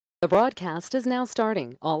The broadcast is now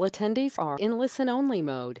starting. All attendees are in listen-only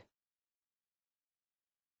mode.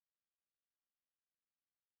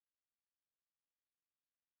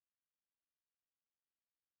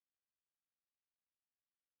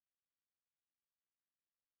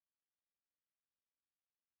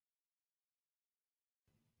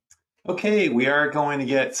 Okay, we are going to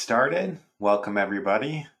get started. Welcome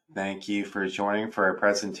everybody. Thank you for joining for our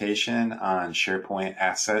presentation on SharePoint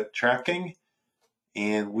asset tracking,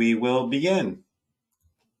 and we will begin.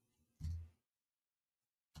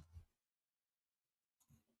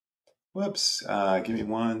 Whoops, give me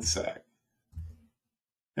one sec.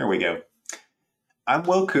 There we go. I'm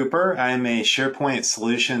Will Cooper. I'm a SharePoint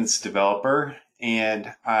solutions developer,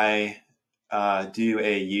 and I do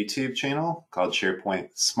a YouTube channel called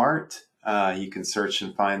SharePoint Smart. You can search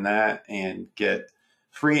and find that and get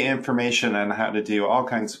free information on how to do all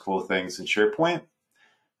kinds of cool things in SharePoint.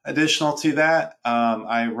 Additional to that,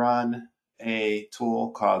 I run a tool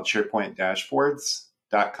called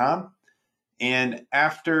SharePointDashboards.com. And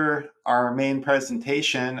after our main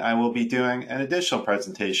presentation, I will be doing an additional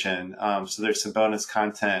presentation. So there's some bonus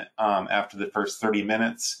content after the first 30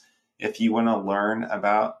 minutes if you want to learn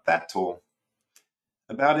about that tool.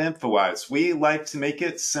 About Infowise, we like to make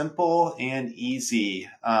it simple and easy.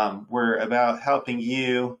 We're about helping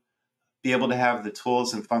you be able to have the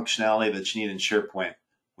tools and functionality that you need in SharePoint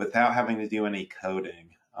without having to do any coding.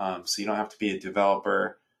 So you don't have to be a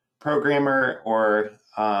developer, programmer, or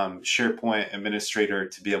SharePoint administrator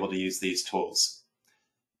to be able to use these tools.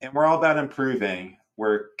 And we're all about improving.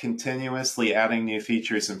 We're continuously adding new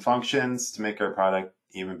features and functions to make our product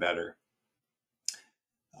even better.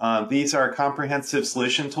 These are comprehensive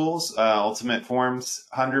solution tools, Ultimate Forms,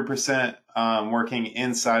 100% working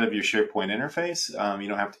inside of your SharePoint interface. You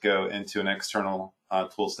don't have to go into an external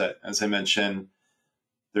tool set. As I mentioned,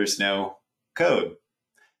 there's no code.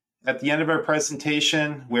 At the end of our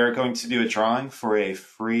presentation, we are going to do a drawing for a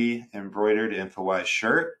free embroidered Infowise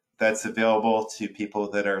shirt that's available to people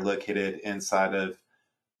that are located inside of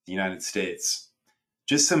the United States.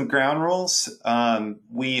 Just some ground rules.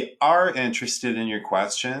 We are interested in your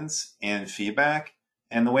questions and feedback.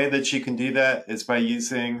 And the way that you can do that is by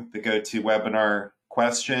using the GoToWebinar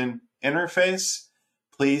question interface.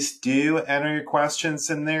 Please do enter your questions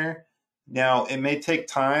in there. Now, it may take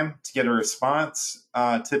time to get a response.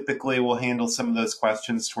 Typically, we'll handle some of those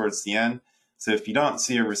questions towards the end. So if you don't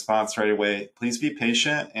see a response right away, please be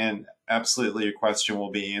patient and absolutely your question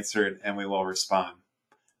will be answered and we will respond.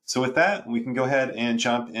 So with that, we can go ahead and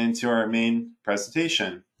jump into our main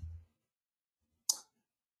presentation.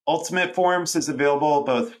 Ultimate Forms is available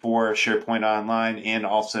both for SharePoint Online and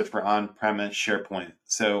also for on-premise SharePoint.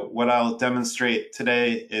 So what I'll demonstrate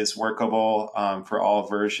today is workable for all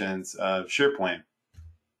versions of SharePoint.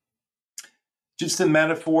 Just a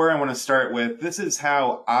metaphor I want to start with. This is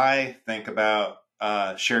how I think about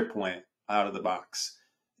SharePoint out of the box.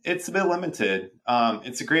 It's a bit limited.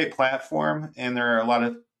 It's a great platform and there are a lot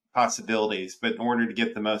of possibilities, but in order to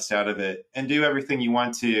get the most out of it and do everything you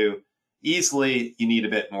want to easily, you need a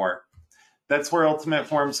bit more. That's where Ultimate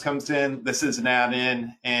Forms comes in. This is an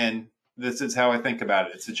add-in, and this is how I think about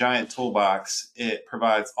it. It's a giant toolbox. It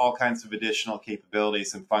provides all kinds of additional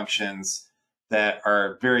capabilities and functions that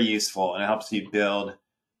are very useful, and it helps you build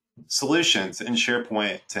solutions in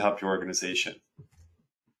SharePoint to help your organization.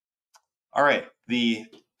 All right, the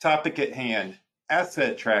topic at hand,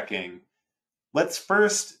 asset tracking. Let's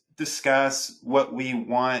first discuss what we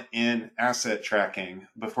want in asset tracking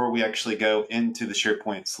before we actually go into the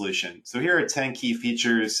SharePoint solution. So here are 10 key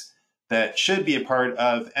features that should be a part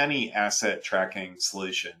of any asset tracking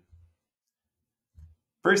solution.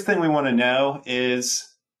 First thing we want to know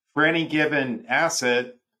is for any given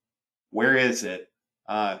asset, where is it?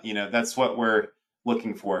 That's what we're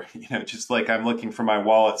looking for. Just like I'm looking for my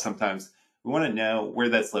wallet sometimes, we want to know where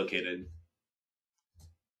that's located.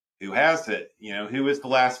 Who has it? Who was the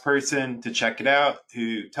last person to check it out?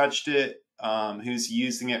 Who touched it? Who's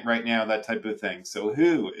using it right now? That type of thing. So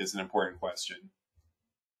who is an important question.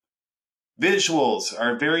 Visuals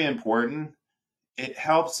are very important. It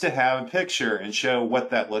helps to have a picture and show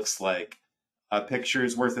what that looks like. A picture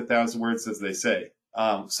is worth 1,000 words, as they say.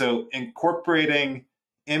 So incorporating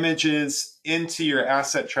images into your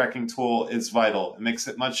asset tracking tool is vital. It makes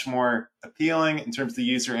it much more appealing in terms of the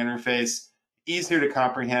user interface. Easier to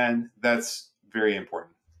comprehend, that's very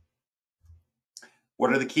important.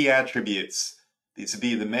 What are the key attributes? These would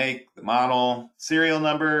be the make, the model, serial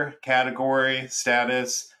number, category,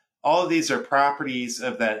 status. All of these are properties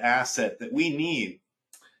of that asset that we need.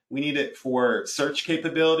 We need it for search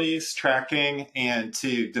capabilities, tracking, and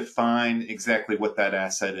to define exactly what that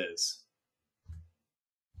asset is.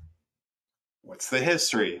 What's the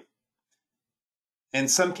history? In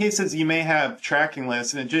some cases, you may have tracking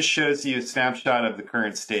lists, and it just shows you a snapshot of the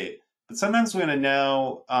current state. But sometimes we want to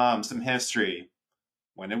know some history.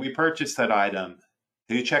 When did we purchase that item?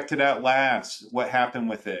 Who checked it out last? What happened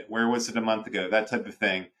with it? Where was it a month ago? That type of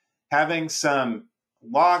thing. Having some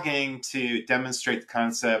logging to demonstrate the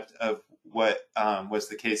concept of what was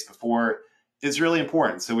the case before is really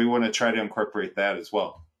important. So we want to try to incorporate that as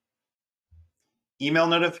well. Email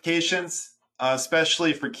notifications,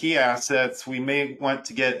 especially for key assets, we may want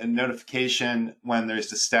to get a notification when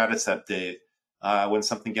there's a status update, when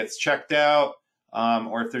something gets checked out,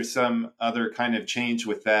 or if there's some other kind of change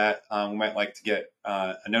with that, we might like to get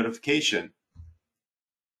a notification.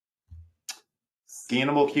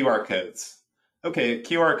 Scannable QR codes. Okay,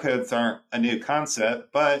 QR codes aren't a new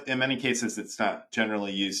concept, but in many cases it's not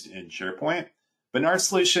generally used in SharePoint. But in our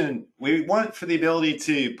solution, we want for the ability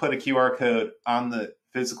to put a QR code on the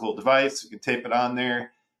physical device. We can tape it on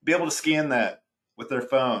there, be able to scan that with their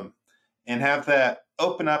phone, and have that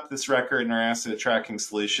open up this record in our asset tracking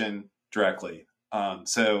solution directly.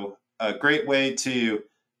 So a great way to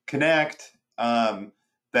connect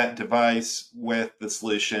that device with the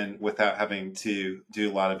solution without having to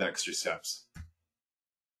do a lot of extra steps.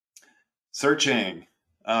 Searching.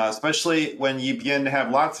 Especially when you begin to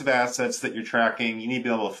have lots of assets that you're tracking, you need to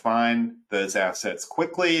be able to find those assets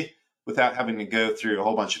quickly without having to go through a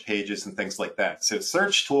whole bunch of pages and things like that. So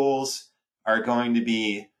search tools are going to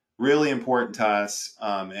be really important to us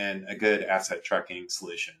and a good asset tracking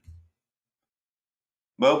solution.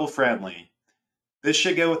 Mobile friendly. This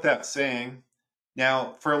should go without saying.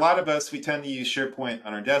 Now, for a lot of us, we tend to use SharePoint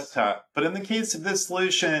on our desktop, but in the case of this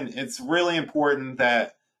solution, it's really important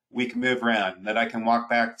that we can move around, that I can walk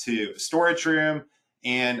back to a storage room,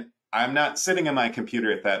 and I'm not sitting on my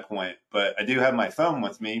computer at that point, but I do have my phone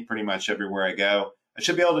with me pretty much everywhere I go. I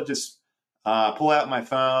should be able to just pull out my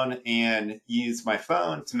phone and use my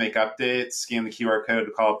phone to make updates, scan the QR code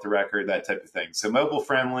to call up the record, that type of thing. So mobile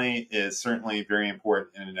friendly is certainly very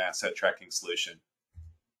important in an asset tracking solution.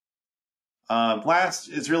 Last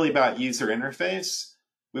is really about user interface.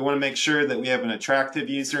 We want to make sure that we have an attractive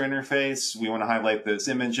user interface. We want to highlight those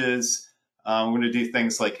images. We want to do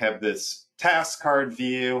things like have this task card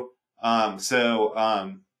view.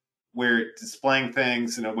 We're displaying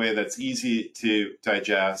things in a way that's easy to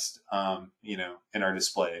digest, in our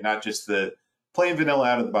display, not just the plain vanilla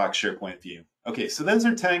out of the box SharePoint view. Okay, so those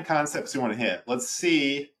are 10 concepts we want to hit. Let's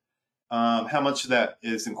see how much of that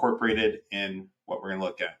is incorporated in what we're going to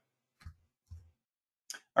look at.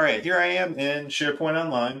 All right, here I am in SharePoint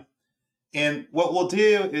Online. And what we'll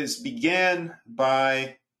do is begin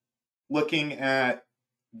by looking at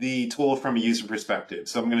the tool from a user perspective.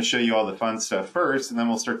 So I'm going to show you all the fun stuff first, and then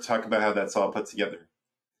we'll start to talk about how that's all put together.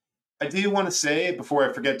 I do want to say, before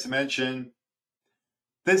I forget to mention,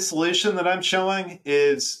 this solution that I'm showing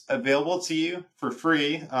is available to you for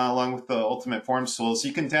free, along with the Ultimate Forms tools.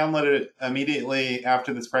 You can download it immediately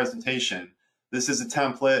after this presentation. This is a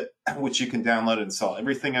template which you can download and install.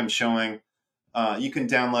 Everything I'm showing, you can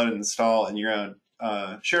download and install in your own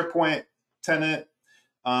SharePoint tenant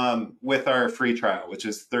with our free trial, which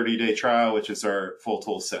is 30-day trial, which is our full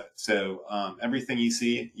tool set. So everything you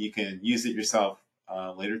see, you can use it yourself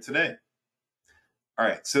later today. All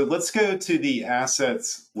right, so let's go to the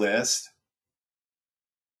assets list.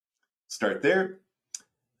 Start there.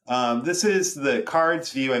 This is the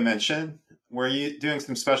cards view I mentioned. We're doing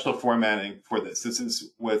some special formatting for this. This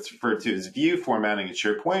is what's referred to as view formatting in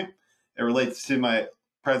SharePoint. It relates to my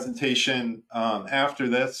presentation after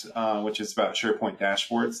this, which is about SharePoint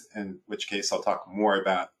dashboards, in which case I'll talk more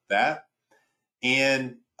about that.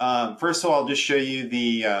 And first of all, I'll just show you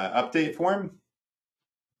the update form.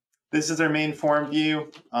 This is our main form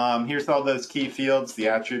view. Here's all those key fields, the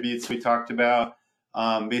attributes we talked about.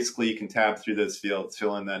 Basically, you can tab through those fields,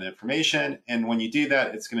 fill in that information, and when you do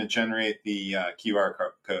that, it's going to generate the QR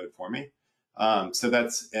code for me. So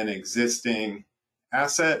that's an existing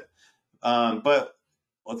asset, but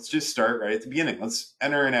let's just start right at the beginning. Let's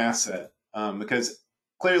enter an asset, because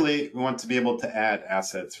clearly we want to be able to add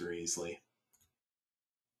assets very easily.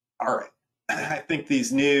 All right, I think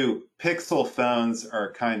these new Pixel phones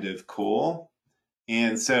are kind of cool,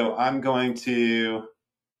 and so I'm going to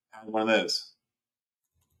add one of those.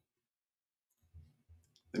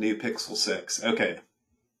 The new Pixel 6. Okay.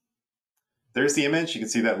 There's the image. You can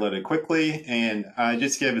see that loaded quickly. And I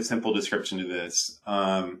just gave a simple description to this.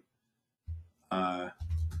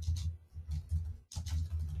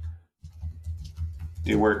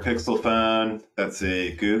 New work Pixel phone. That's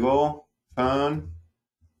a Google phone.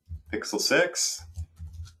 Pixel 6.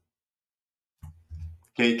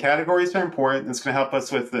 Okay, categories are important. It's going to help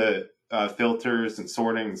us with the filters and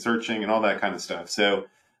sorting and searching and all that kind of stuff. So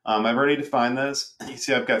I've already defined those. You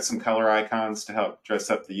see I've got some color icons to help dress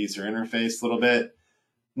up the user interface a little bit.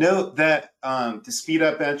 Note that to speed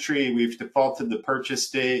up entry, we've defaulted the purchase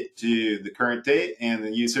date to the current date and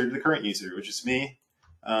the user to the current user, which is me.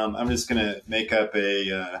 I'm just going to make up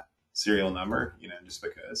a serial number, just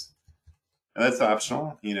because. Now, that's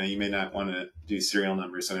optional. You may not want to do serial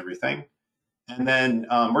numbers on everything. And then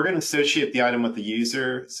we're going to associate the item with the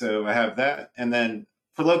user. So I have that. And then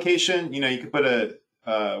for location, you could put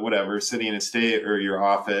a whatever, city and a state or your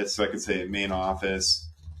office. So I could say main office.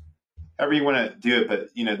 However you want to do it,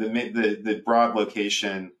 but the broad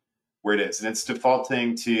location where it is, and it's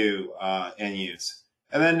defaulting to end use.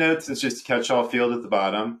 And then notes it's just a catch-all field at the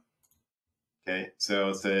bottom. Okay, so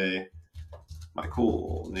let's say my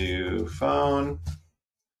cool new phone.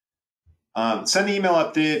 Send email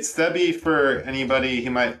updates. That'd be for anybody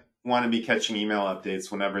who might want to be catching email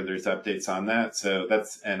updates whenever there's updates on that. So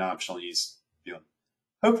that's an optional use field.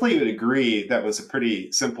 Hopefully you would agree that was a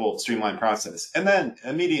pretty simple, streamlined process. And then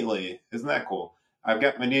immediately, isn't that cool? I've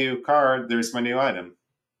got my new card. There's my new item.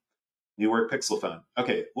 New work Pixel phone.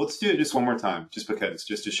 Okay, let's do it just one more time, just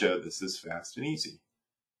to show this is fast and easy.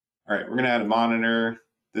 All right, we're going to add a monitor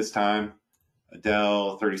this time. A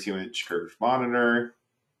Dell 32-inch curved monitor.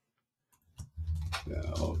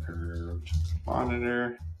 Dell curved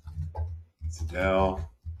monitor. It's a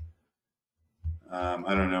Dell. I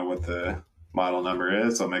don't know what the model number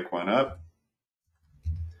is. I'll make one up.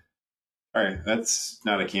 All right, that's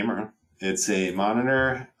not a camera. It's a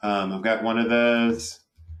monitor. I've got one of those.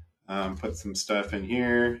 Put some stuff in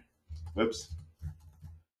here. Whoops.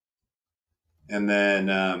 And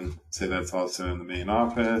then say that's also in the main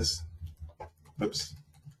office. Whoops.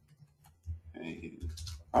 Main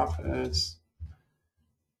office.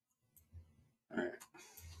 All right.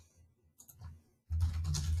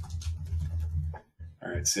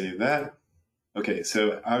 All right, save that. Okay,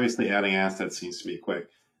 so obviously adding assets needs to be quick.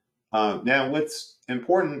 Now, what's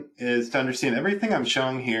important is to understand everything I'm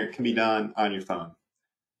showing here can be done on your phone.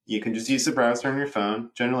 You can just use the browser on your phone.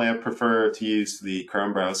 Generally, I prefer to use the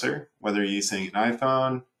Chrome browser. Whether you're using an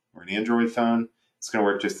iPhone or an Android phone, it's going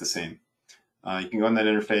to work just the same. You can go on that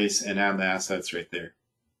interface and add the assets right there.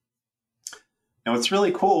 Now, what's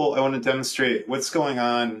really cool, I want to demonstrate what's going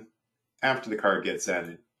on after the card gets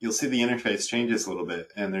added. You'll see the interface changes a little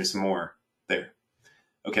bit, and there's more there.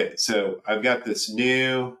 Okay, so I've got this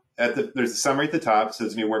new, there's a summary at the top, it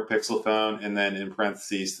says new work Pixel phone, and then in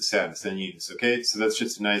parentheses, the status in use. Okay, so that's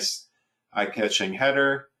just a nice eye-catching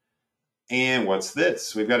header. And what's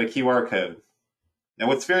this? We've got a QR code. Now,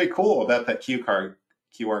 what's very cool about that QR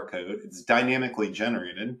code, it's dynamically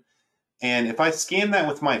generated. And if I scan that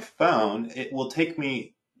with my phone, it will take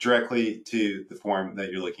me directly to the form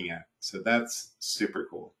that you're looking at. So that's super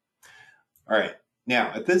cool. All right,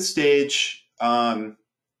 now at this stage,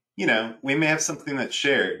 we may have something that's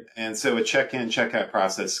shared. And so a check-in, check-out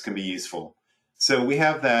process can be useful. So we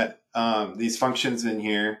have that these functions in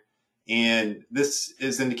here, and this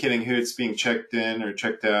is indicating who it's being checked in or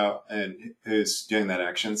checked out and who's doing that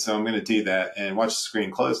action. So I'm going to do that and watch the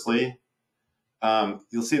screen closely.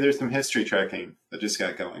 You'll see there's some history tracking that just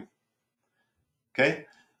got going. Okay,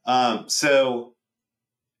 so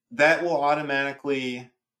that will automatically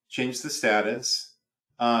change the status.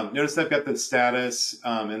 Notice I've got the status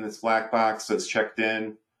in this black box that's checked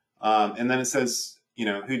in. And then it says,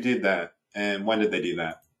 who did that and when did they do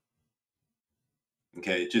that?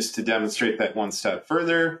 Okay, just to demonstrate that one step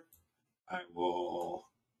further,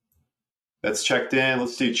 that's checked in.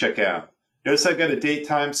 Let's do checkout. Notice I've got a date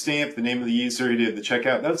timestamp, the name of the user who did the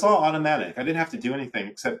checkout. That was all automatic. I didn't have to do anything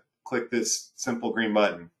except click this simple green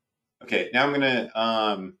button. Okay, now I'm going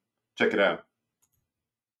to check it out.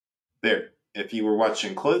 There. If you were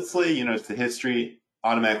watching closely, you notice the history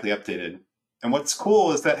automatically updated. And what's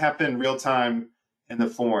cool is that happened real time in the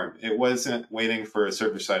form. It wasn't waiting for a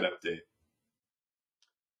server-side update.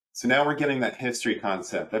 So now we're getting that history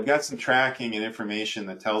concept. I've got some tracking and information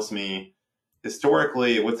that tells me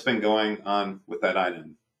historically what's been going on with that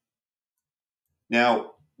item.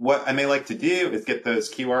 Now, what I may like to do is get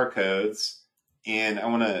those QR codes, and I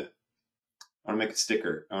want to make a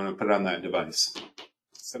sticker. I want to put it on that device.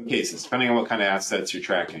 Some cases, depending on what kind of assets you're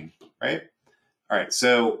tracking, right? All right,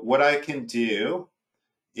 so what I can do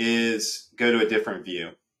is go to a different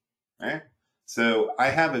view, right? So I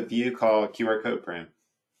have a view called QR code print.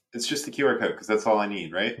 It's just the QR code because that's all I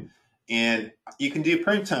need, right? And you can do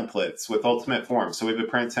print templates with Ultimate Forms. So we have a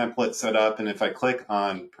print template set up, and if I click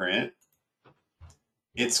on print,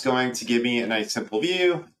 it's going to give me a nice simple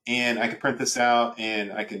view, and I can print this out,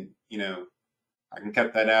 and I can, I can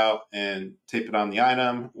cut that out and tape it on the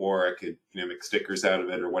item, or I could make stickers out of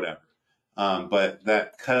it or whatever. But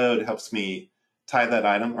that code helps me tie that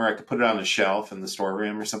item, or I could put it on a shelf in the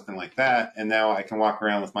storeroom or something like that. And now I can walk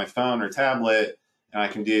around with my phone or tablet, and I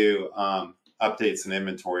can do updates in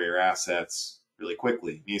inventory or assets really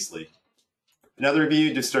quickly and easily. Another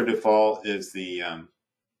view, just our default, is the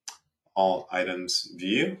all items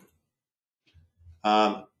view.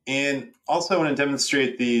 And also I want to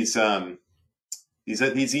demonstrate these email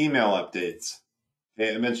updates.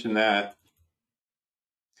 Okay, I mentioned that.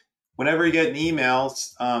 Whenever you get an email,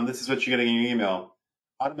 this is what you're getting in your email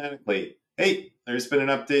automatically. Hey, there's been an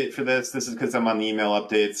update for this. This is because I'm on the email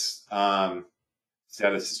updates.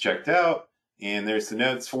 Status is checked out, and there's the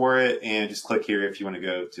notes for it. And just click here if you want to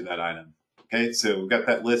go to that item. Okay, so we've got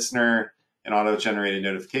that listener and auto-generated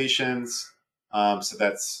notifications. So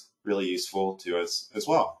that's really useful to us as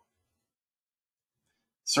well.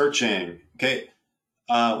 Searching. Okay.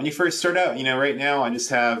 When you first start out, right now I just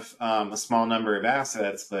have a small number of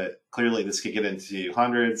assets, but clearly this could get into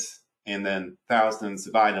hundreds and then thousands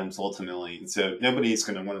of items ultimately. And so nobody's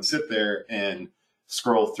going to want to sit there and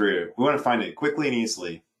scroll through. We want to find it quickly and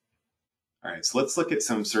easily. All right, so let's look at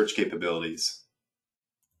some search capabilities.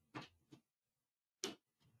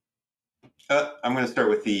 I'm going to start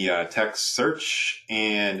with the text search,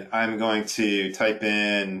 and I'm going to type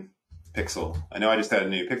in Pixel. I know I just had a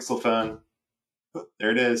new Pixel phone.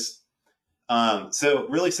 There it is. So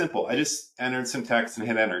really simple. I just entered some text and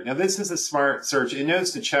hit enter. Now this is a smart search. It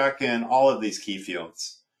knows to check in all of these key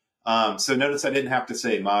fields. So notice I didn't have to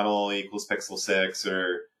say model equals Pixel 6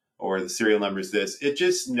 or the serial number is this. It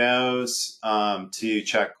just knows to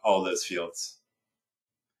check all those fields.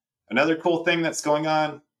 Another cool thing that's going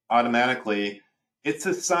on automatically, it's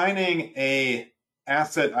assigning a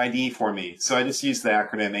asset ID for me. So I just use the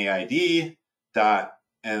acronym AID dot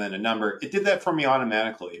and then a number. It did that for me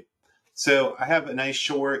automatically. So I have a nice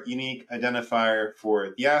short, unique identifier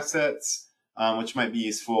for the assets, which might be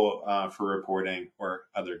useful for reporting or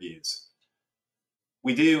other views.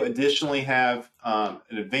 We do additionally have an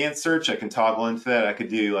advanced search. I can toggle into that. I could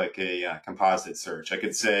do like a composite search. I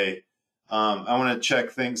could say, I want to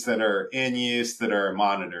check things that are in use that are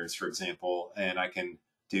monitors, for example, and I can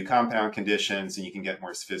do compound conditions and you can get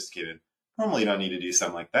more sophisticated. Normally you don't need to do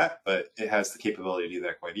something like that, but it has the capability to do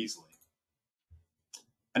that quite easily.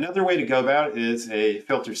 Another way to go about it is a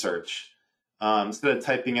filter search. Instead of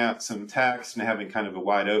typing out some text and having kind of a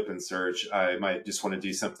wide open search, I might just want to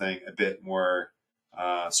do something a bit more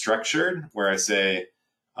structured, where I say,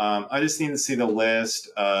 I just need to see the list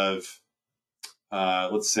of,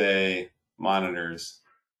 let's say, monitors.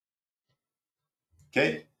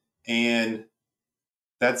 Okay, and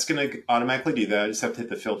that's going to automatically do that. I just have to hit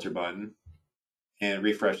the filter button, and it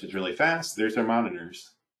refreshes really fast. There's our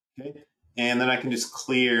monitors. Okay, and then I can just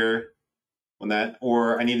clear when that,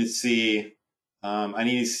 or I need to see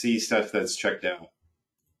stuff that's checked out.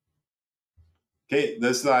 Okay,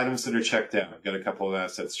 those are the items that are checked out. I've got a couple of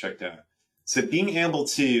assets checked out. So being able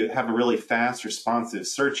to have a really fast, responsive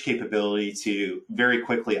search capability to very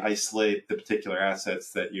quickly isolate the particular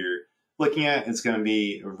assets that you're looking at is going to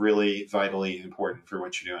be really vitally important for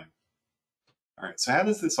what you're doing. All right, so how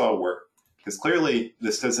does this all work? Because clearly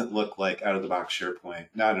this doesn't look like out-of-the-box SharePoint,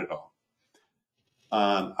 not at all.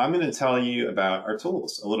 I'm going to tell you about our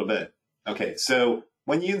tools a little bit. Okay, so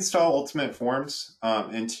when you install Ultimate Forms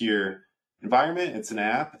into your environment, it's an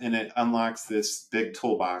app, and it unlocks this big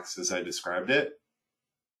toolbox as I described it.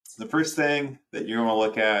 The first thing that you're going to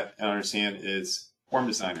look at and understand is Form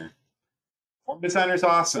Designer. Form Designer is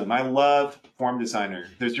awesome. I love Form Designer.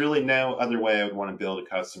 There's really no other way I would want to build a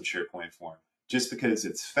custom SharePoint form, just because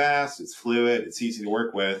it's fast, it's fluid, it's easy to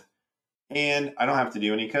work with, and I don't have to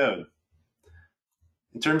do any code.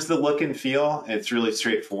 In terms of the look and feel, it's really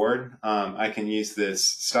straightforward. I can use this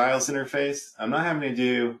styles interface. I'm not having to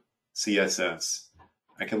do CSS.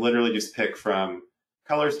 I can literally just pick from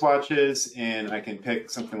color swatches, and I can pick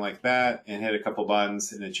something like that and hit a couple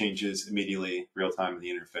buttons, and it changes immediately real time in the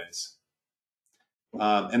interface.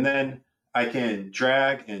 And then I can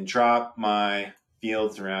drag and drop my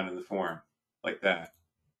fields around in the form like that.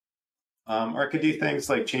 Or I could do things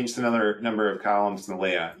like change the number of columns in the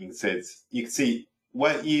layout. You can see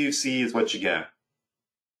what you see is what you get.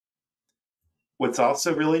 What's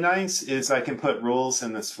also really nice is I can put rules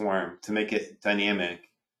in this form to make it dynamic.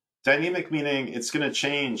 Dynamic meaning it's going to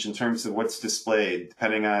change in terms of what's displayed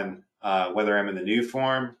depending on whether I'm in the new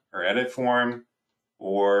form or edit form,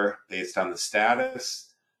 or based on the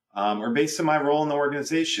status, or based on my role in the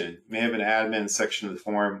organization. You may have an admin section of the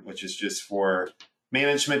form, which is just for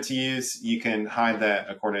management to use. You can hide that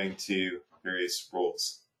according to various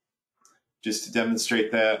rules. just to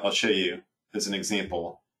demonstrate that, I'll show you as an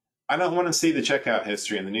example. I don't want to see the checkout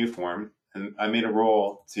history in the new form, and I made a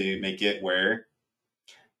rule to make it where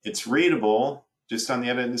it's readable just on the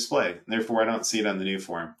edit display. And therefore, I don't see it on the new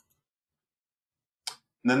form.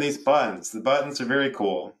 And then these buttons. The buttons are very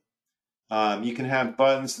cool. You can have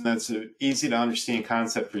buttons, and that's an easy to understand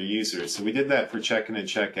concept for your users. So we did that for check-in and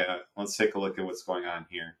checkout. Let's take a look at what's going on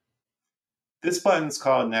here. This button's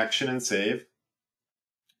called an action and save.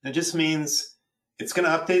 It just means it's going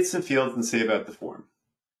to update some fields and save out the form.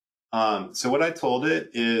 So what I told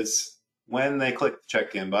it is when they click the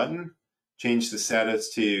check-in button, change the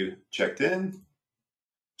status to checked in,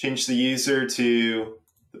 change the user to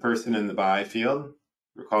the person in the by field.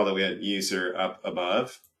 Recall that we had user up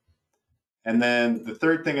above. And then the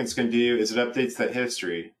third thing it's going to do is it updates that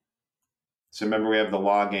history. So remember, we have the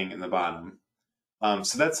logging in the bottom.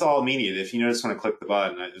 So that's all immediate. If you notice when I click the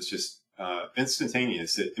button, it's just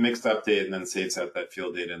instantaneous. It makes the update and then saves out that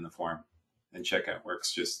field data in the form. And checkout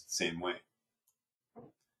works just the same way.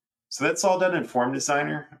 So that's all done in Form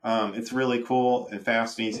Designer. It's a really cool and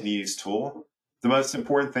fast and easy to use tool. The most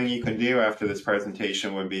important thing you can do after this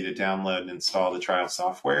presentation would be to download and install the trial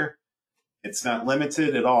software. It's not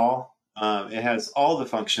limited at all. It has all the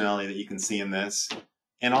functionality that you can see in this.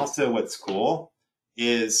 And also what's cool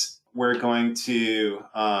is we're going to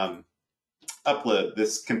upload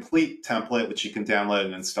this complete template, which you can download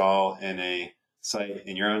and install in a site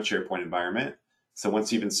in your own SharePoint environment. So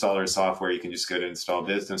once you've installed our software, you can just go to Install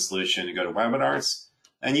Business Solution and go to Webinars.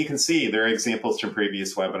 And you can see there are examples from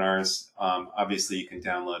previous webinars. Obviously, you can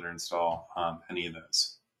download or install any of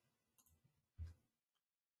those.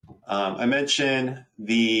 I mentioned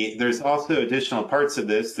there's also additional parts of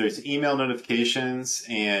this. There's email notifications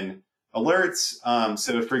and alerts.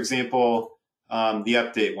 So for example, the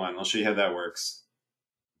update one, I'll show you how that works.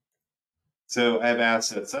 So I have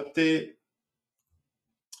assets update.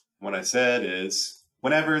 What I said is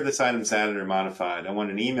whenever this item's added or modified, I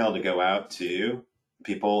want an email to go out to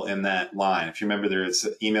people in that line. If you remember, there's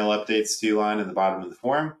email updates to line in the bottom of the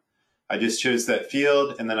form. I just chose that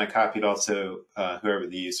field, and then I copied also whoever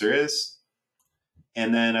the user is.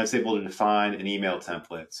 And then I was able to define an email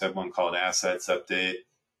template. So I have one called assets update.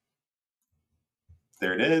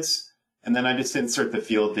 There it is. And then I just insert the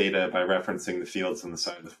field data by referencing the fields on the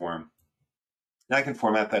side of the form. And I can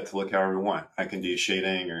format that to look however I want. I can do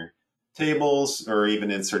shading or tables or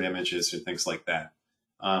even insert images or things like that.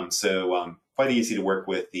 So quite easy to work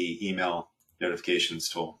with the email notifications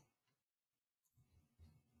tool.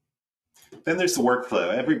 Then there's the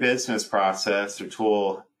workflow. Every business process or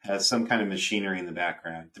tool has some kind of machinery in the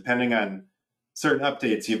background. Depending on certain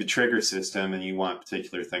updates, you have a trigger system and you want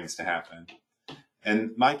particular things to happen.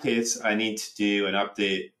 In my case, I need to do an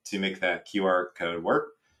update to make that QR code work.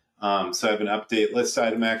 So I have an update list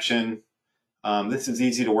item action. This is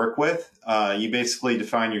easy to work with. You basically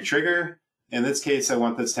define your trigger. In this case, I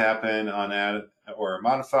want this to happen on add or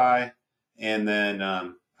modify. And then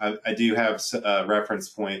I do have a reference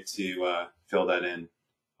point to fill that in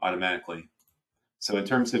automatically. So in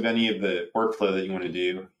terms of any of the workflow that you want to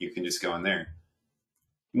do, you can just go in there.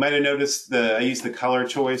 You might have noticed I use the color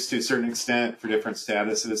choice to a certain extent for different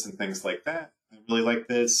statuses and things like that. I really like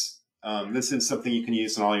this. This is something you can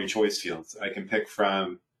use in all your choice fields. I can pick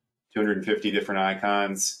from 250 different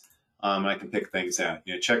icons. And I can pick things out.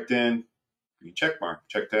 Checked in, green check mark.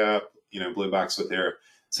 Checked out, blue box with arrow.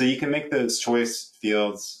 So you can make those choice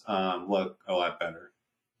fields look a lot better.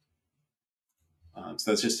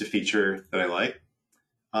 So that's just a feature that I like.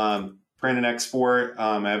 Print and export.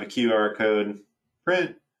 I have a QR code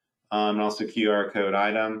print and also QR code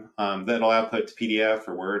item that'll output to PDF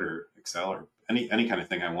or Word or Excel or any kind of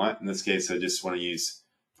thing I want. In this case, I just want to use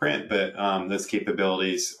print, but those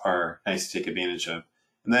capabilities are nice to take advantage of.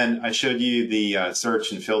 And then I showed you the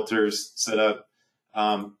search and filters setup.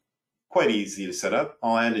 Quite easy to set up.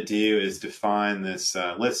 All I had to do is define this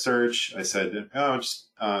list search. I said, just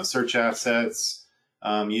search assets,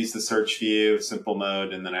 use the search view, simple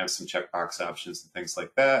mode, and then I have some checkbox options and things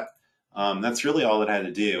like that. That's really all that I had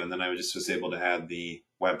to do. And then I just was able to add the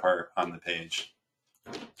web part on the page.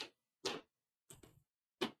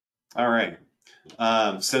 All right.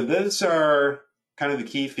 So those are kind of the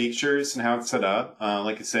key features and how it's set up.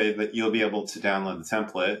 Like I say, that you'll be able to download the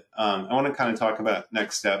template. I want to kind of talk about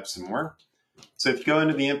next steps and more. So if you go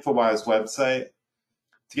into the Infowise website,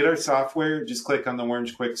 to get our software, just click on the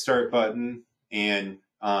orange Quick Start button. And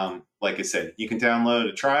like I said, you can download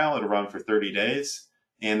a trial. It'll run for 30 days.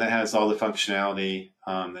 And that has all the functionality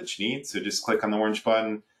that you need. So just click on the orange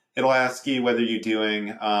button. It'll ask you whether you're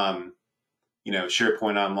doing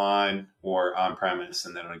SharePoint Online or on-premise,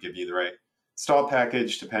 and then it'll give you the right install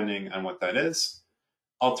package, depending on what that is.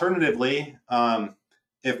 Alternatively,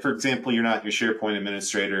 if, for example, you're not your SharePoint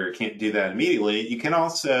administrator or can't do that immediately, you can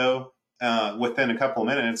also, within a couple of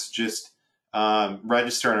minutes, just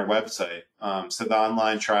register on our website. So the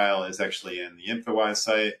online trial is actually in the Infowise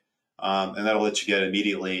site, and that'll let you get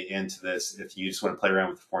immediately into this if you just want to play around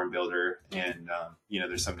with the form builder and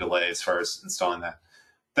there's some delay as far as installing that.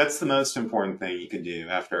 That's the most important thing you can do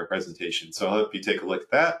after our presentation. So I hope you take a look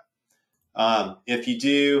at that. If you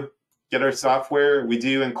do get our software, we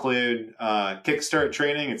do include Kickstart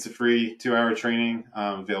training. It's a free 2-hour training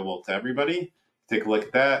available to everybody. Take a look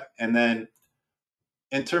at that. And then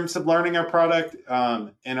in terms of learning our product,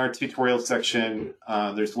 in our tutorial section,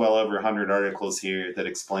 there's well over 100 articles here that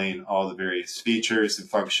explain all the various features and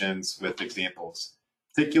functions with examples.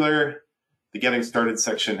 In particular, the Getting Started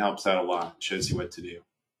section helps out a lot, shows you what to do.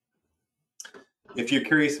 If you're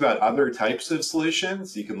curious about other types of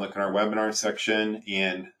solutions, you can look in our webinar section,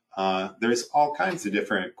 and there's all kinds of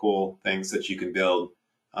different cool things that you can build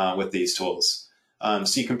with these tools.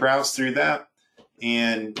 So you can browse through that,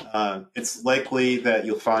 and it's likely that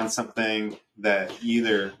you'll find something that you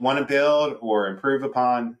either want to build or improve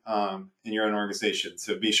upon in your own organization.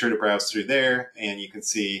 So be sure to browse through there, and you can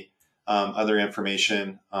see other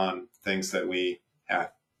information on things that we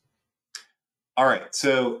have. All right,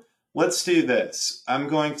 so let's do this. I'm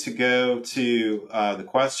going to go to the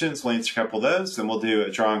questions, we'll answer a couple of those, and we'll do a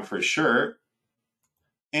drawing for a shirt.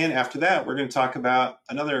 And after that, we're going to talk about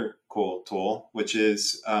another cool tool, which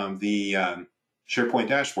is the SharePoint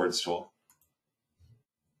Dashboards tool.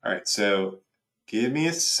 All right, so give me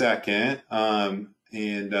a second,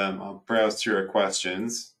 and I'll browse through our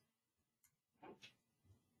questions.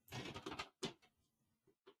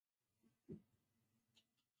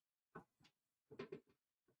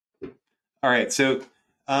 All right, so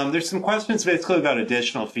there's some questions basically about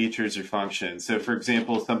additional features or functions. So for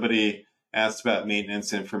example, somebody asked about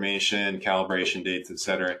maintenance information, calibration dates,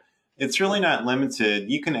 etc. It's really not limited.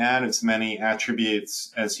 You can add as many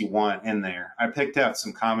attributes as you want in there. I picked out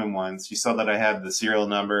some common ones. You saw that I had the serial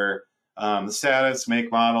number, the status,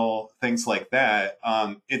 make, model, things like that.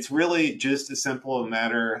 It's really just a simple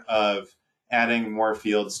matter of adding more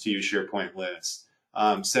fields to your SharePoint list.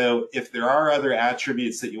 So if there are other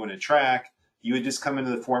attributes that you want to track, you would just come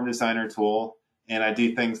into the Form Designer tool, and I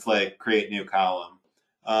do things like create new column.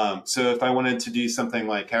 So if I wanted to do something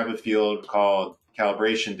like have a field called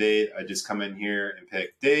calibration date, I just come in here and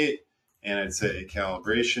pick date, and I'd say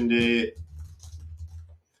calibration date.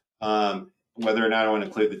 Whether or not I want to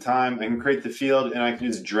include the time, I can create the field, and I can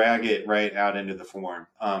just drag it right out into the form.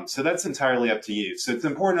 So that's entirely up to you. So it's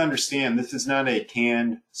important to understand this is not a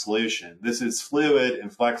canned solution. This is fluid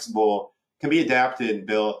and flexible, can be adapted and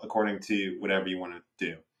built according to whatever you want to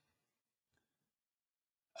do.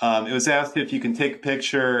 It was asked if you can take a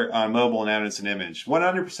picture on mobile and add it as an image.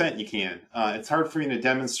 100% you can. It's hard for me to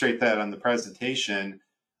demonstrate that on the presentation.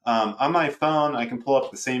 On my phone, I can pull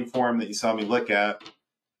up the same form that you saw me look at.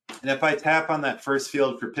 And if I tap on that first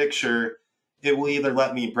field for picture, it will either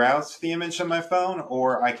let me browse the image on my phone,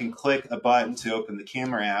 or I can click a button to open the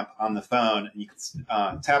camera app on the phone. And you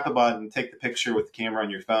can tap a button, take the picture with the camera on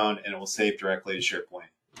your phone, and it will save directly to SharePoint.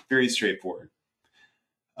 Very straightforward.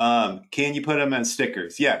 Can you put them as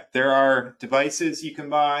stickers? Yeah, there are devices you can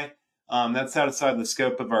buy. That's outside the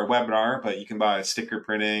scope of our webinar, but you can buy a sticker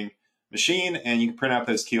printing machine, and you can print out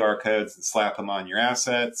those QR codes and slap them on your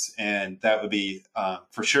assets, and that would be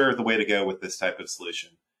for sure the way to go with this type of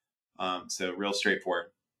solution. So real straightforward.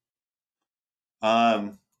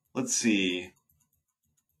 Let's see.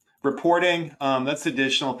 Reporting, that's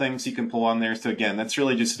additional things you can pull on there. So again, that's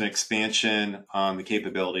really just an expansion on the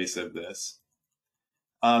capabilities of this.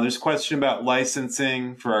 There's a question about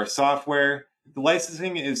licensing for our software. The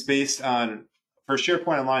licensing is based on, for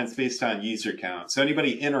SharePoint Online, it's based on user count. So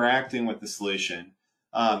anybody interacting with the solution.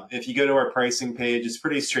 If you go to our pricing page, it's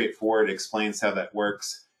pretty straightforward. It explains how that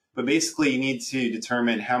works. But basically, you need to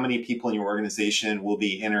determine how many people in your organization will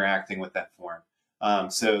be interacting with that form.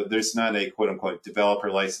 So there's not a quote-unquote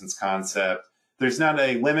developer license concept. There's not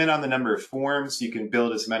a limit on the number of forms. You can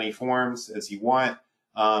build as many forms as you want.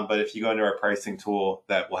 But if you go into our pricing tool,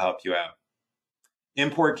 that will help you out.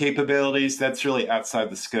 Import capabilities, that's really outside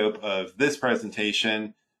the scope of this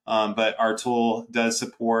presentation, but our tool does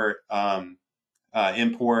support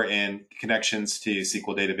import and connections to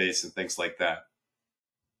SQL database and things like that.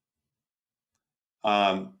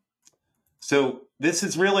 So this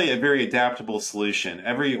is really a very adaptable solution.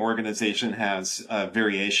 Every organization has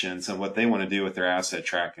variations on what they want to do with their asset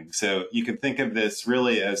tracking. So you can think of this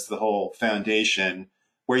really as the whole foundation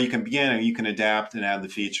where you can begin and you can adapt and add the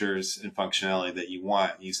features and functionality that you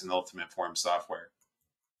want using the Ultimate Forms software.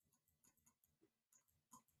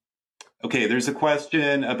 Okay, there's a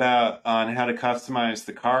question about on how to customize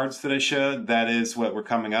the cards that I showed. That is what we're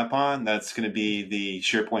coming up on. That's going to be the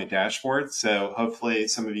SharePoint dashboard. So hopefully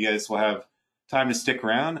some of you guys will have time to stick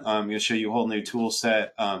around. I'm going to show you a whole new tool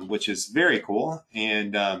set, which is very cool.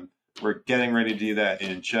 And we're getting ready to do that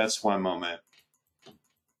in just one moment.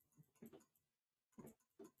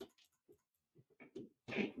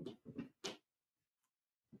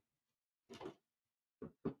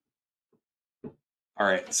 All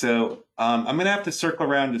right, so I'm going to have to circle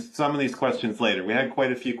around to some of these questions later. We had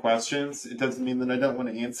quite a few questions. It doesn't mean that I don't want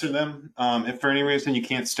to answer them. If for any reason you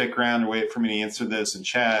can't stick around or wait for me to answer this in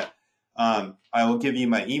chat, I will give you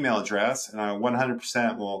my email address, and I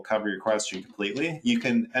 100% will cover your question completely. You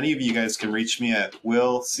can, any of you guys can reach me at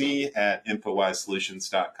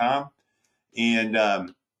willc@infowisesolutions.com,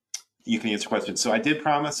 and you can answer questions. So I did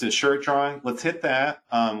promise a shirt drawing. Let's hit that.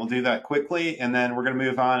 We'll do that quickly, and then we're going to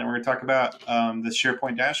move on, and we're going to talk about the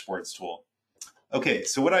SharePoint dashboards tool. Okay,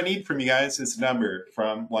 so what I need from you guys is a number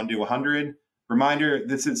from 1 to 100. Reminder,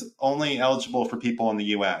 this is only eligible for people in the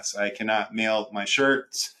US. I cannot mail my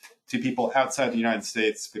shirts to people outside the United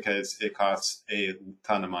States because it costs a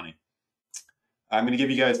ton of money. I'm going to give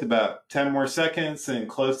you guys about 10 more seconds, and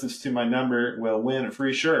closest to my number will win a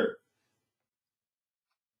free shirt.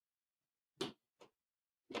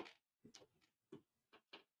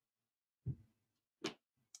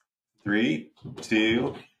 3,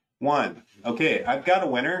 2, 1. Okay, I've got a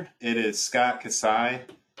winner. It is Scott Kasai.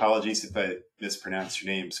 Apologies if I mispronounced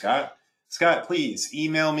your name, Scott. Scott, please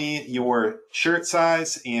email me your shirt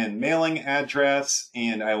size and mailing address,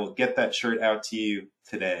 and I will get that shirt out to you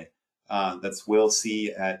today. That's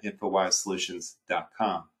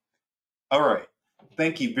willc@infowisesolutions.com. All right.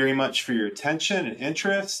 Thank you very much for your attention and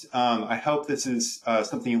interest. I hope this is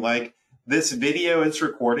something you like. This video is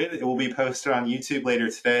recorded. It will be posted on YouTube later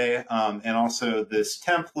today. And also this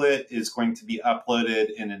template is going to be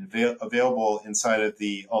uploaded and available inside of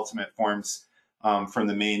the Ultimate Forms from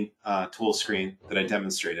the main tool screen that I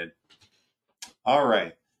demonstrated. All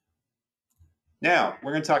right. Now,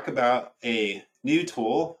 we're going to talk about a new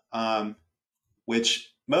tool,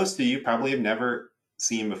 which most of you probably have never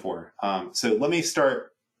seen before. So let me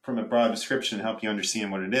start from a broad description to help you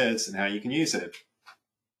understand what it is and how you can use it.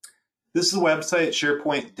 This is a website,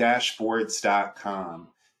 SharePointDashboards.com.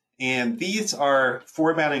 And these are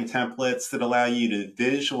formatting templates that allow you to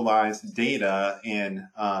visualize data and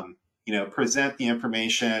present the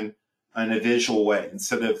information in a visual way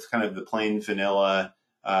instead of kind of the plain vanilla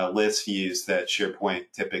list views that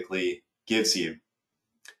SharePoint typically gives you.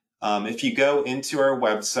 If you go into our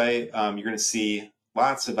website, you're going to see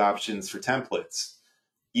lots of options for templates.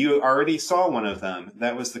 You already saw one of them.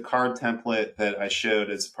 That was the card template that I showed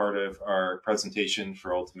as part of our presentation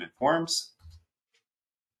for Ultimate Forms.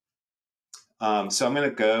 So I'm going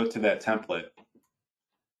to go to that template.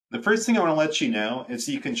 The first thing I want to let you know is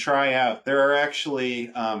you can try out, there are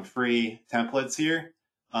actually free templates here.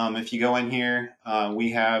 If you go in here,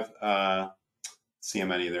 we have, let's see how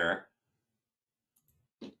many there are.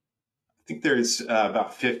 I think there's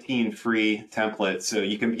about 15 free templates, so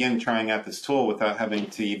you can begin trying out this tool without having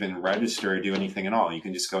to even register or do anything at all. You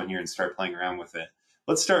can just go in here and start playing around with it.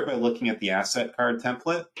 Let's start by looking at the asset card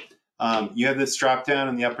template. You have this drop down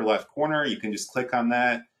in the upper left corner. You can just click on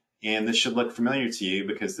that, and this should look familiar to you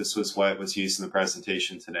because this was what was used in the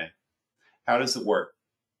presentation today. How does it work?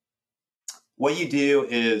 What you do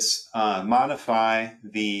is modify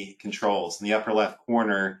the controls in the upper left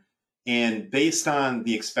corner, and based on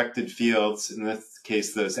the expected fields, in this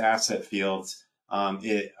case, those asset fields,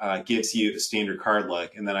 it gives you a standard card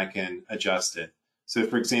look, and then I can adjust it. So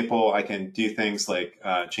for example, I can do things like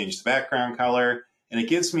change the background color, and it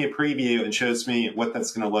gives me a preview and shows me what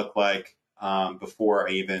that's going to look like before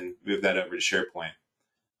I even move that over to SharePoint.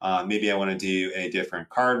 Maybe I want to do a different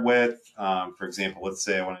card width. For example, let's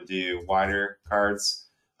say I want to do wider cards.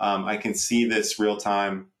 I can see this real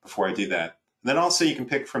time before I do that. And then also you can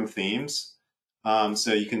pick from themes.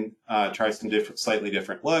 So you can try some slightly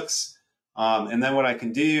different looks. And then what I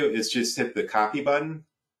can do is just hit the copy button.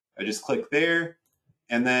 I just click there.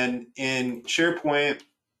 And then in SharePoint,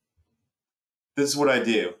 this is what I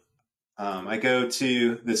do. I go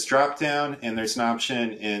to this drop down, and there's an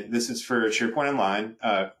option, and this is for SharePoint Online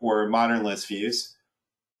or modern list views.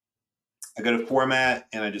 I go to format,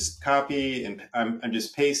 and I just copy, and I'm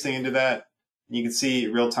just pasting into that. And you can see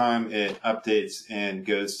real time it updates and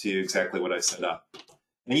goes to exactly what I set up.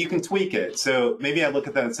 And you can tweak it. So maybe I look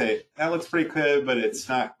at that and say, that looks pretty good, but it's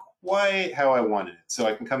not quite how I wanted it. So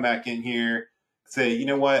I can come back in here, say, you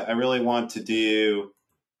know what, I really want to do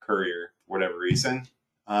courier for whatever reason.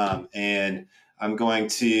 And I'm going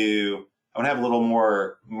to, I want to have a little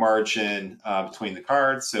more margin between the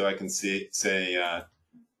cards, so I can say,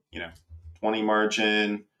 20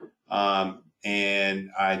 margin.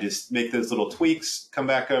 And I just make those little tweaks, come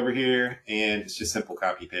back over here, and it's just simple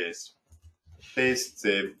copy paste. Paste,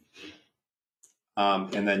 save.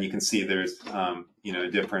 And then you can see there's a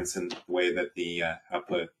difference in the way that the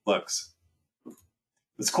output looks.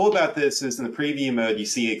 What's cool about this is in the preview mode, you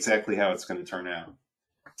see exactly how it's going to turn out.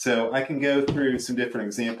 So I can go through some different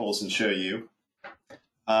examples and show you.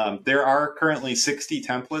 There are currently 60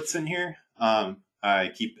 templates in here.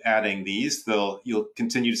 I keep adding these. You'll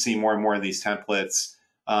continue to see more and more of these templates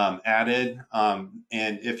added.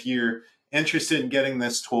 And if you're interested in getting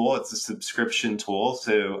this tool, it's a subscription tool,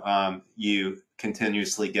 so you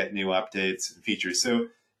continuously get new updates and features. So it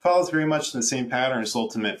follows very much the same pattern as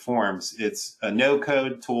Ultimate Forms. It's a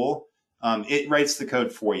no-code tool. It writes the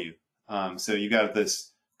code for you. So you got this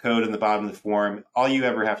code in the bottom of the form. All you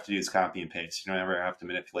ever have to do is copy and paste. You don't ever have to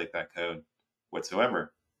manipulate that code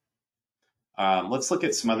whatsoever. Let's look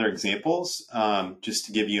at some other examples just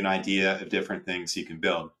to give you an idea of different things you can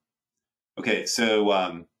build. Okay,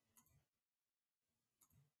 so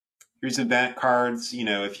here's event cards.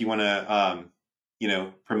 If you want to,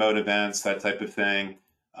 promote events, that type of thing.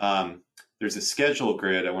 There's a schedule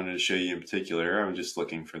grid I wanted to show you in particular. I'm just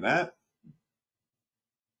looking for that.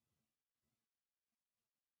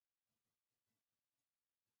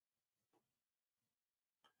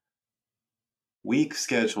 Week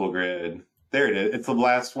schedule grid. There it is. It's the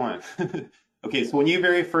last one. Okay, so when you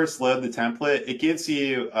very first load the template, it gives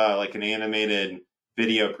you like an animated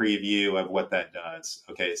video preview of what that does.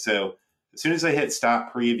 Okay, so as soon as I hit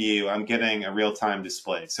stop preview, I'm getting a real-time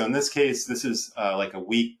display. So in this case, this is like a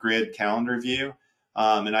week grid calendar view.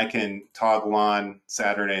 And I can toggle on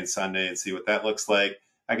Saturday and Sunday and see what that looks like.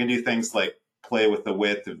 I can do things like play with the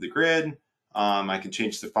width of the grid. I can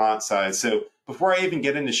change the font size. So before I even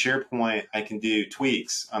get into SharePoint, I can do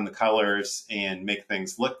tweaks on the colors and make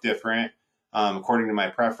things look different according to my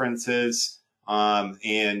preferences.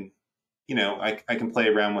 And I can play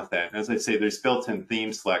around with that. And as I say, there's built-in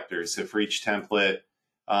theme selectors. So for each template,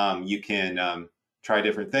 you can try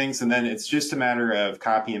different things. And then it's just a matter of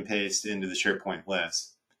copy and paste into the SharePoint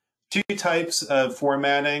list. Two types of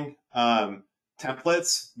formatting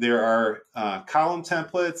templates. There are column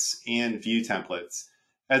templates and view templates.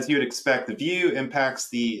 As you would expect, the view impacts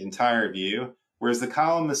the entire view, whereas the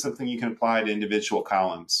column is something you can apply to individual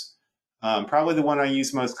columns. Probably the one I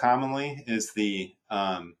use most commonly is the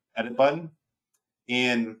edit button.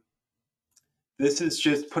 And this is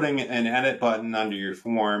just putting an edit button under your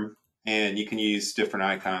form, and you can use different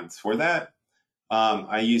icons for that.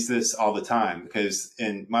 I use this all the time because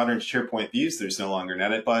in modern SharePoint views, there's no longer an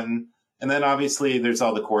edit button. And then obviously there's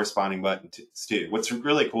all the corresponding buttons too. What's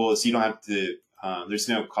really cool is you don't have to, there's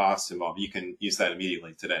no cost involved. You can use that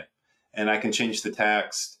immediately today. And I can change the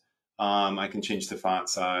text. I can change the font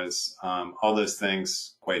size, all those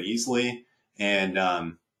things quite easily. And,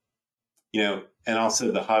 and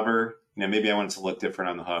also the hover, maybe I want it to look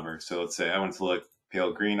different on the hover. So let's say I want it to look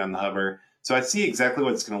pale green on the hover. So I see exactly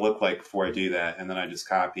what it's going to look like before I do that. And then I just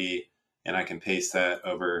copy and I can paste that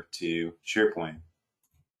over to SharePoint.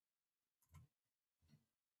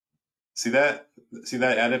 See that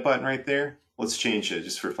edit button right there? Let's change it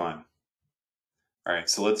just for fun. All right,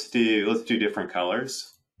 so let's do different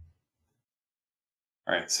colors.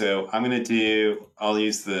 All right, so I'll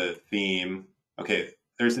use the theme. Okay,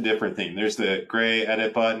 there's a different theme. There's the gray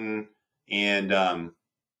edit button, and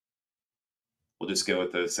we'll just go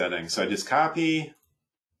with those settings. So I just copy,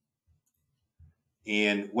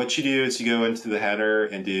 and what you do is you go into the header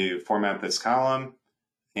and do format this column,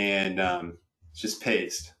 and just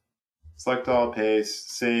paste. Select all,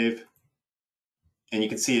 paste, save, and you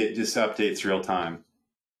can see it just updates real time.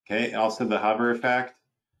 Okay, also the hover effect.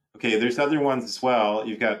 Okay, there's other ones as well.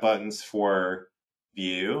 You've got buttons for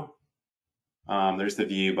view. There's the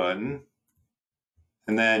view button.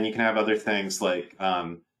 And then you can have other things like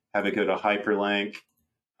have it go to hyperlink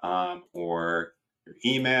or your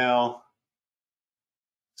email,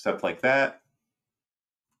 stuff like that.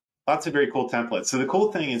 Lots of very cool templates. So the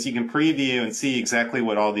cool thing is you can preview and see exactly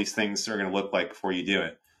what all these things are going to look like before you do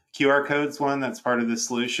it. QR code's one that's part of the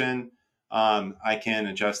solution. I can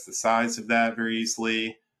adjust the size of that very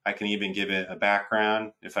easily. I can even give it a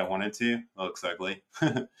background if I wanted to. It looks ugly.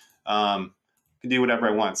 I can do whatever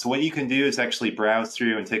I want. So what you can do is actually browse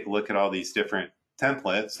through and take a look at all these different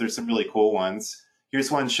templates. There's some really cool ones.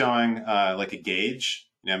 Here's one showing like a gauge,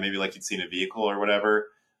 maybe like you'd see in a vehicle or whatever.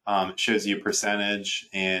 It shows you a percentage,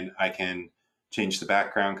 and I can change the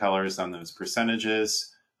background colors on those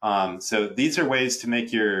percentages. So these are ways to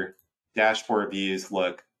make your dashboard views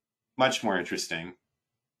look much more interesting.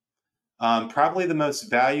 Probably the most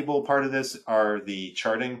valuable part of this are the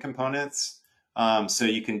charting components. So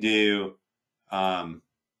you can do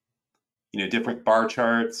different bar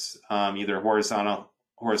charts, either horizontal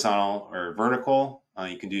or vertical.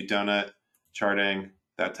 You can do donut charting,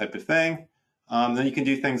 that type of thing. Then you can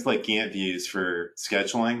do things like Gantt views for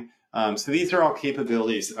scheduling. So these are all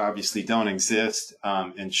capabilities that obviously don't exist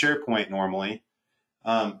in SharePoint normally.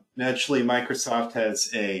 Naturally, Microsoft has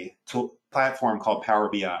a platform called Power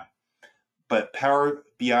BI, but Power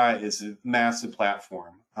BI is a massive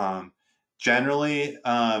platform. Generally,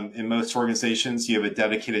 in most organizations, you have a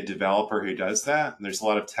dedicated developer who does that. And there's a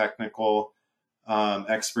lot of technical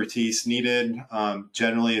expertise needed.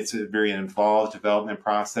 Generally, it's a very involved development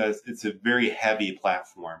process. It's a very heavy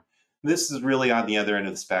platform. This is really on the other end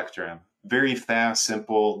of the spectrum. Very fast,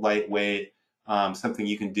 simple, lightweight, something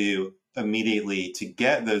you can do immediately to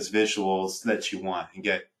get those visuals that you want and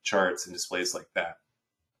get charts and displays like that.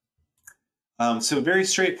 So a very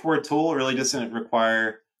straightforward tool. It really doesn't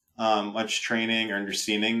require much training or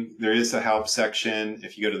understanding. There is a help section.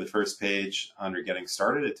 If you go to the first page under getting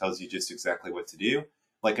started, it tells you just exactly what to do.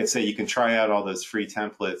 Like I say, you can try out all those free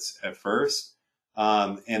templates at first.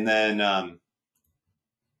 And then,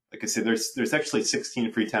 like I said, there's actually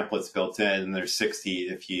 16 free templates built in, and there's 60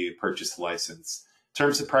 if you purchase a license. In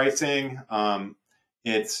terms of pricing,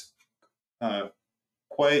 it's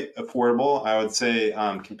quite affordable, I would say,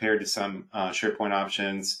 compared to some SharePoint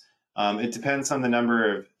options. It depends on the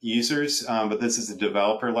number of users, but this is a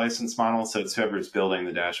developer license model, so it's whoever's building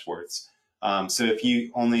the dashboards. So if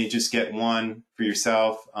you only just get one for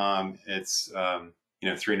yourself, it's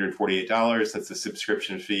 $348. That's a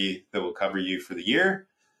subscription fee that will cover you for the year.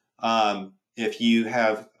 If you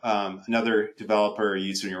have another developer or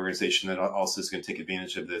user in your organization that also is going to take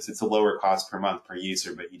advantage of this, it's a lower cost per month per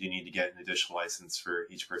user, but you do need to get an additional license for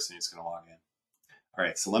each person who's going to log in. All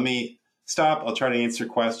right, so let me stop. I'll try to answer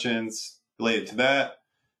questions related to that.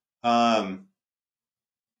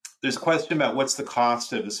 There's a question about what's the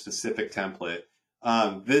cost of a specific template.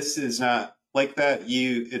 This is not like that.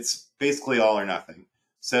 It's basically all or nothing.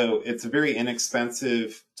 So it's a very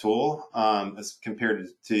inexpensive tool as compared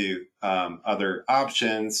to other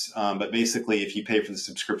options. But basically, if you pay for the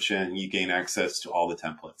subscription, you gain access to all the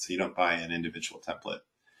templates. So you don't buy an individual template.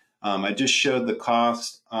 I just showed the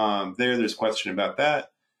cost there. There's a question about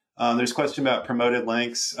that. There's a question about promoted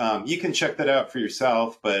links. You can check that out for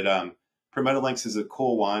yourself, but promoted links is a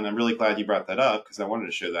cool one. I'm really glad you brought that up because I wanted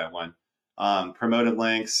to show that one. Promoted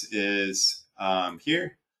links is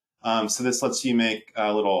here. So this lets you make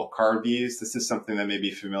little card views. This is something that may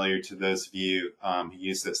be familiar to those of you who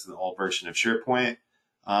use this in the old version of SharePoint.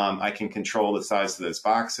 I can control the size of those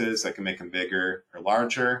boxes. I can make them bigger or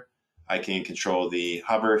larger. I can control the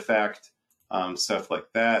hover effect, stuff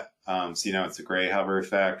like that. So it's a gray hover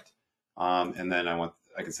effect. And then I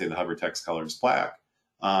can say the hover text color is black.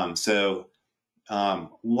 So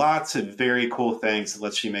lots of very cool things that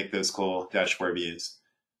lets you make those cool dashboard views.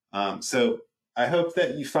 So I hope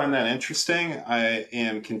that you find that interesting. I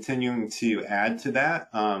am continuing to add to that.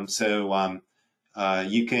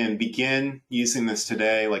 You can begin using this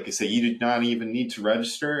today. Like I say, you do not even need to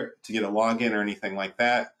register to get a login or anything like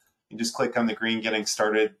that. You just click on the green Getting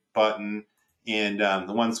Started button, and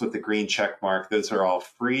the ones with the green check mark, those are all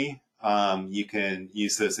free. You can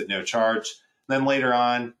use those at no charge. Then later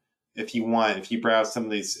on, if you browse some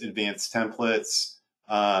of these advanced templates,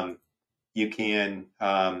 you can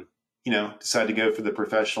decide to go for the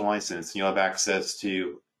professional license, and you'll have access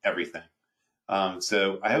to everything.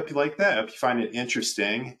 So I hope you like that. I hope you find it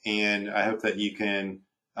interesting, and I hope that you can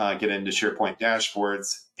get into SharePoint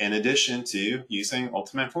dashboards in addition to using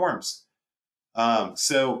Ultimate Forms.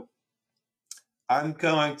 So I'm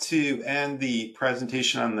going to end the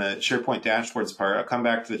presentation on the SharePoint dashboards part. I'll come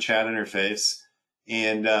back to the chat interface.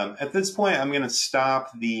 And at this point, I'm going to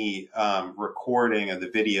stop the recording of the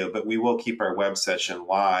video, but we will keep our web session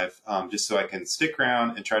live just so I can stick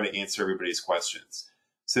around and try to answer everybody's questions.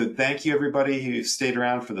 So thank you, everybody who stayed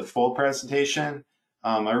around for the full presentation.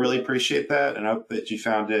 I really appreciate that, and I hope that you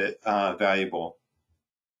found it valuable.